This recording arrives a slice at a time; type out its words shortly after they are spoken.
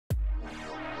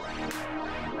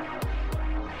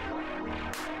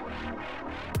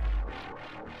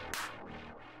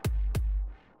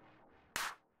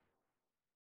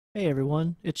Hey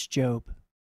everyone, it's Job,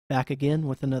 back again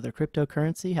with another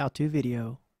cryptocurrency how-to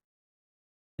video.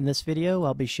 In this video,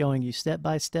 I'll be showing you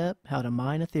step-by-step how to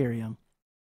mine Ethereum.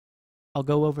 I'll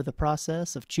go over the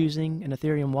process of choosing an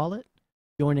Ethereum wallet,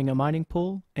 joining a mining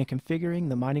pool, and configuring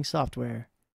the mining software.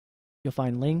 You'll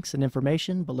find links and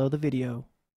information below the video.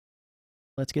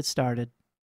 Let's get started.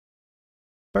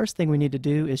 First thing we need to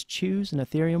do is choose an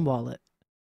Ethereum wallet.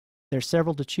 There's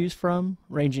several to choose from,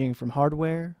 ranging from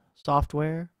hardware,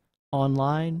 software,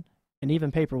 online, and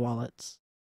even paper wallets.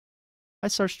 I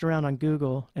searched around on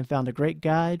Google and found a great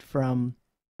guide from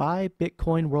Buy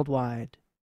Bitcoin Worldwide.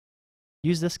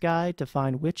 Use this guide to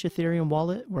find which Ethereum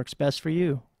wallet works best for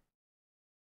you.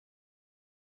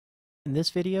 In this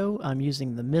video, I'm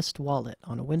using the Mist wallet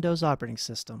on a Windows operating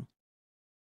system.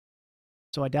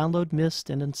 So I download Mist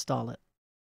and install it.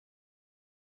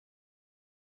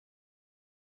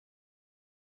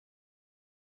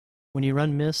 When you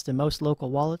run Mist in most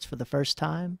local wallets for the first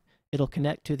time, it'll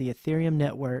connect to the Ethereum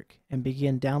network and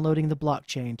begin downloading the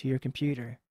blockchain to your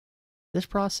computer. This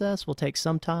process will take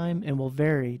some time and will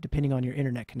vary depending on your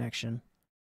internet connection.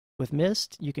 With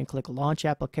Mist, you can click Launch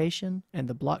Application and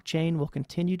the blockchain will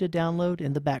continue to download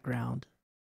in the background.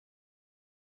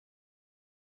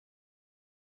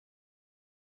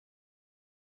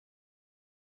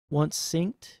 Once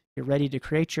synced, you're ready to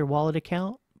create your wallet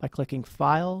account by clicking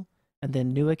File and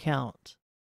then New Account.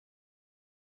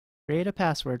 Create a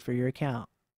password for your account.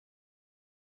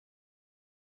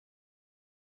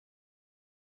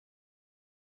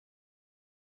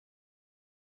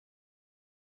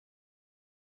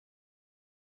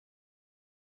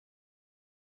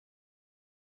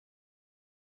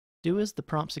 Do as the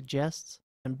prompt suggests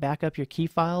and back up your key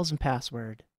files and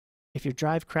password. If your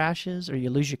drive crashes or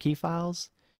you lose your key files,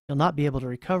 you'll not be able to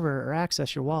recover or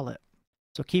access your wallet.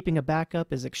 So keeping a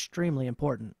backup is extremely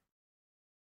important.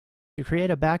 To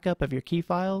create a backup of your key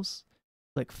files,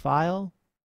 click File,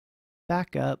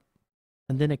 Backup,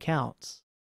 and then Accounts.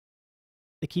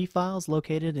 The key file is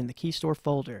located in the key store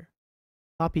folder.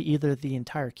 Copy either the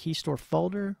entire key store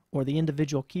folder or the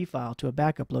individual key file to a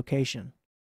backup location.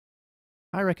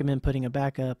 I recommend putting a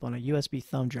backup on a USB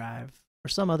thumb drive or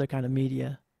some other kind of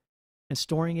media and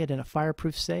storing it in a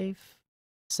fireproof safe,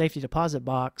 safety deposit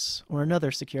box, or another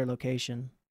secure location.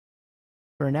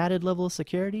 For an added level of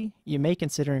security, you may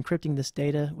consider encrypting this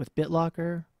data with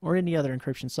BitLocker or any other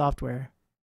encryption software.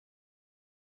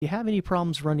 If you have any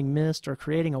problems running Mist or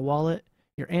creating a wallet,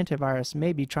 your antivirus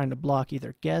may be trying to block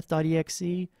either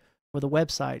geth.exe or the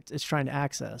website it's trying to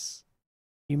access.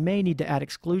 You may need to add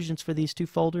exclusions for these two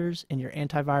folders in your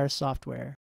antivirus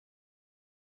software.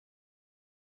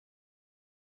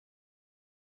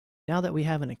 Now that we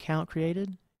have an account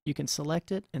created, you can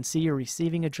select it and see your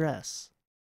receiving address.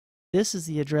 This is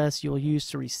the address you'll use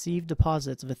to receive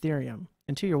deposits of Ethereum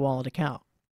into your wallet account.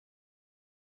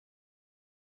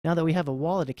 Now that we have a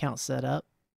wallet account set up,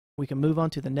 we can move on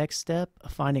to the next step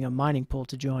of finding a mining pool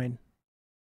to join.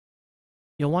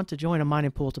 You'll want to join a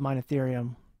mining pool to mine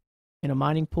Ethereum. In a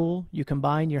mining pool, you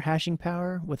combine your hashing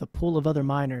power with a pool of other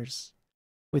miners.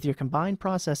 With your combined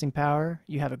processing power,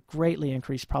 you have a greatly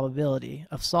increased probability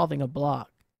of solving a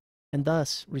block, and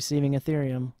thus receiving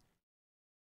Ethereum.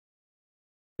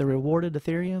 The rewarded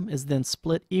Ethereum is then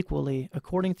split equally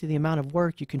according to the amount of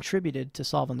work you contributed to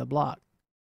solving the block.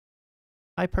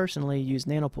 I personally use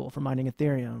Nanopool for mining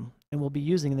Ethereum, and will be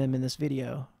using them in this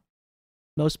video.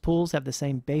 Most pools have the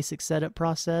same basic setup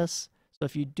process, so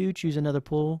if you do choose another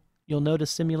pool, you'll notice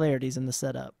similarities in the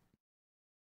setup.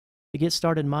 To get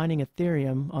started mining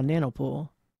Ethereum on Nanopool,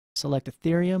 select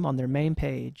Ethereum on their main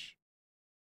page.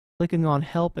 Clicking on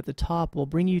Help at the top will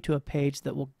bring you to a page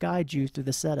that will guide you through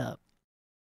the setup.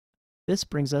 This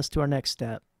brings us to our next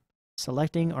step,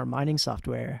 selecting our mining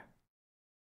software.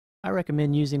 I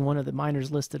recommend using one of the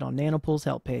miners listed on Nanopool's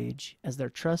help page, as they're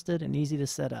trusted and easy to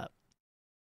set up.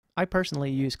 I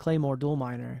personally use Claymore Dual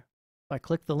Miner, so I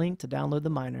click the link to download the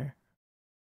miner.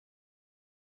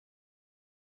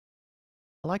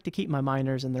 I like to keep my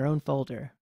miners in their own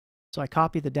folder, so I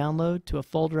copy the download to a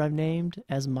folder I've named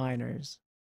as Miners.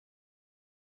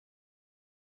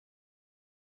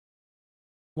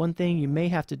 One thing you may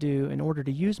have to do in order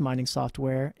to use mining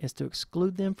software is to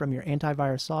exclude them from your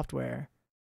antivirus software.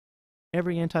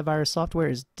 Every antivirus software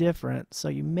is different, so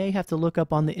you may have to look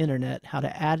up on the internet how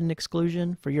to add an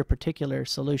exclusion for your particular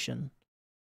solution.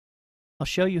 I'll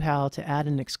show you how to add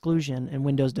an exclusion in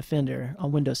Windows Defender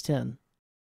on Windows 10.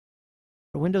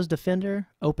 For Windows Defender,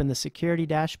 open the Security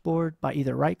dashboard by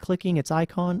either right-clicking its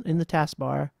icon in the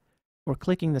taskbar or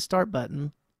clicking the Start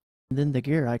button, and then the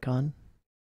gear icon.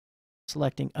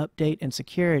 Selecting Update and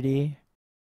Security,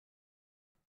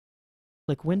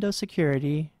 click Windows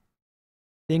Security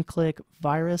Then click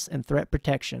Virus and Threat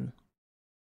Protection.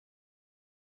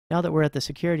 Now that we're at the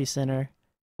Security Center,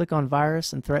 click on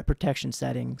Virus and Threat Protection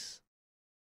Settings.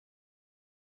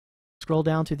 Scroll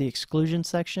down to the Exclusion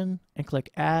section and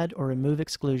click Add or Remove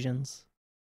Exclusions.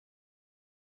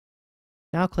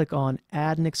 Now click on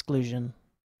Add an Exclusion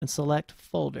and select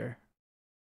Folder.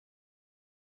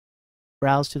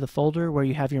 Browse to the folder where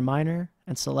you have your miner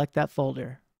and select that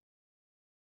folder.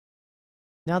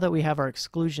 Now that we have our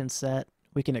exclusions set,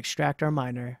 we can extract our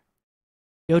miner.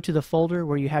 Go to the folder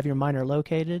where you have your miner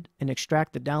located and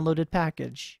extract the downloaded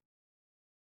package.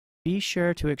 Be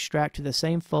sure to extract to the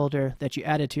same folder that you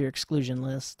added to your exclusion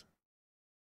list.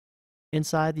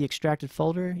 Inside the extracted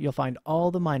folder, you'll find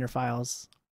all the miner files.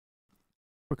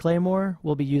 For Claymore,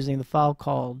 we'll be using the file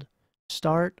called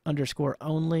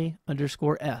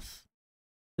start_only_eth.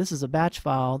 This is a batch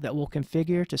file that we'll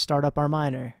configure to start up our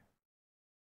miner.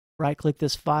 Right-click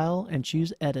this file and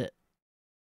choose Edit.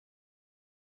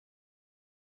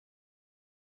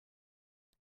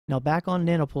 Now back on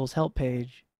Nanopool's help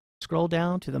page, scroll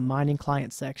down to the Mining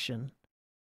Client section.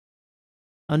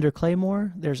 Under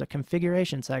Claymore, there's a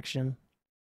Configuration section.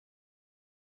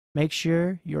 Make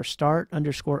sure your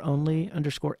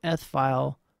start_only_eth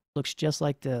file looks just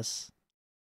like this.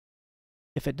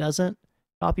 If it doesn't,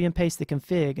 copy and paste the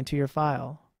config into your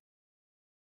file.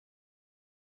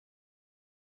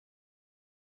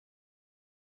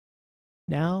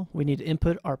 Now we need to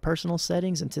input our personal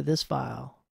settings into this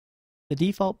file. The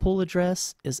default pool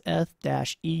address is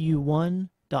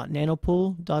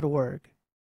eth-eu1.nanopool.org.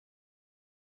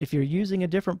 If you're using a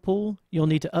different pool, you'll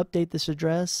need to update this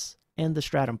address and the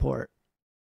Stratum port.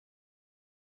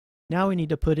 Now we need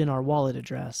to put in our wallet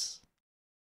address.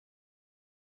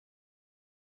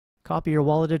 Copy your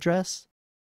wallet address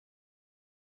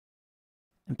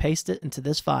and paste it into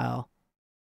this file.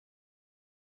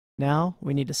 Now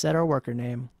we need to set our worker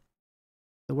name.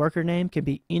 The worker name can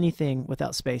be anything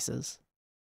without spaces.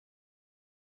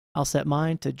 I'll set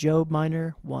mine to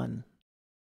JobMiner1.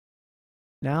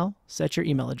 Now set your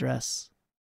email address.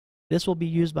 This will be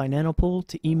used by Nanopool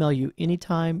to email you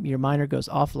anytime your miner goes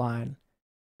offline,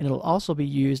 and it'll also be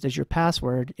used as your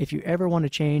password if you ever want to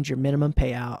change your minimum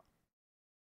payout.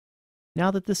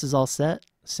 Now that this is all set,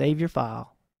 save your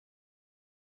file.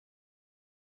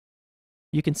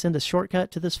 You can send a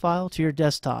shortcut to this file to your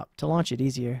desktop to launch it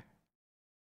easier.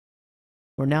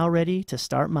 We're now ready to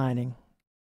start mining.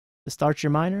 To start your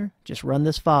miner, just run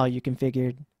this file you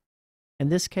configured. In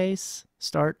this case,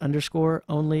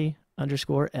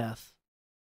 start_only_eth.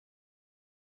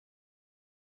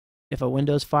 If a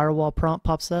Windows firewall prompt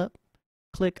pops up,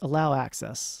 click Allow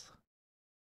Access.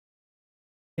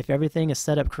 If everything is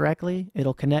set up correctly,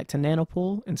 it'll connect to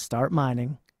Nanopool and start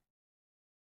mining.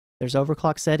 There's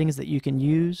overclock settings that you can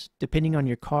use depending on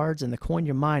your cards and the coin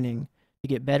you're mining to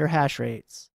get better hash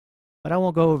rates, but I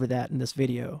won't go over that in this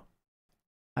video.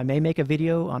 I may make a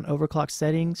video on overclock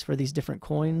settings for these different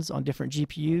coins on different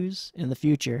GPUs in the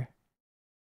future.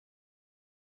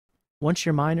 Once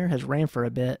your miner has ran for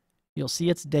a bit, you'll see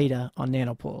its data on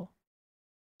Nanopool.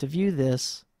 To view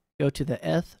this, go to the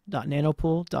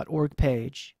eth.nanopool.org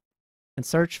page and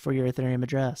search for your Ethereum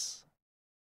address.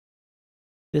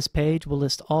 This page will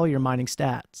list all your mining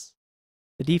stats.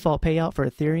 The default payout for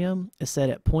Ethereum is set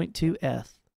at 0.2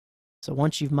 ETH. So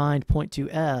once you've mined 0.2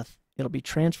 ETH, it'll be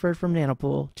transferred from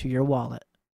Nanopool to your wallet.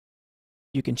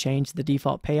 You can change the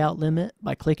default payout limit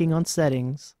by clicking on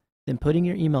Settings, then putting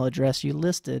your email address you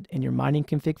listed in your mining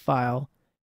config file,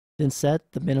 then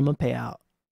set the minimum payout.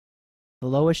 The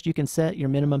lowest you can set your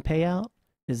minimum payout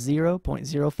is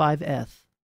 0.05 ETH.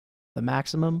 The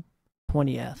maximum,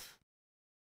 20 ETH.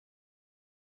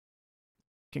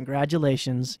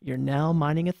 Congratulations, you're now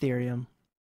mining Ethereum.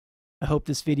 I hope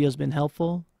this video has been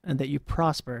helpful and that you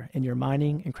prosper in your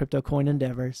mining and crypto coin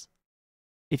endeavors.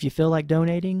 If you feel like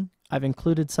donating, I've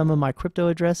included some of my crypto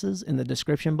addresses in the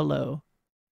description below.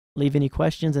 Leave any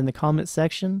questions in the comments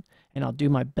section and I'll do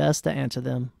my best to answer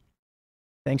them.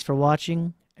 Thanks for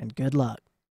watching and good luck.